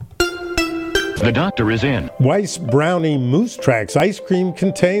The doctor is in. Weis Brownie Moose Tracks ice cream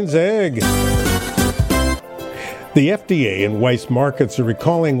contains egg. The FDA and Weis Markets are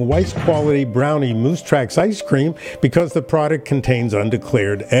recalling Weis Quality Brownie Moose Tracks ice cream because the product contains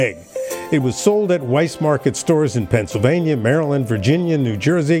undeclared egg. It was sold at Weis Market stores in Pennsylvania, Maryland, Virginia, New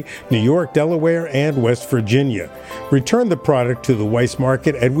Jersey, New York, Delaware, and West Virginia. Return the product to the Weis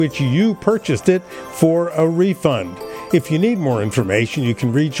Market at which you purchased it for a refund. If you need more information, you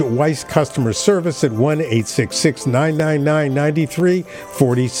can reach Weis customer service at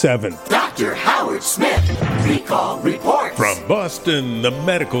 1-866-999-9347. Dr. Howard Smith, Recall Report. From Boston, the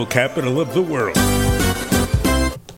medical capital of the world.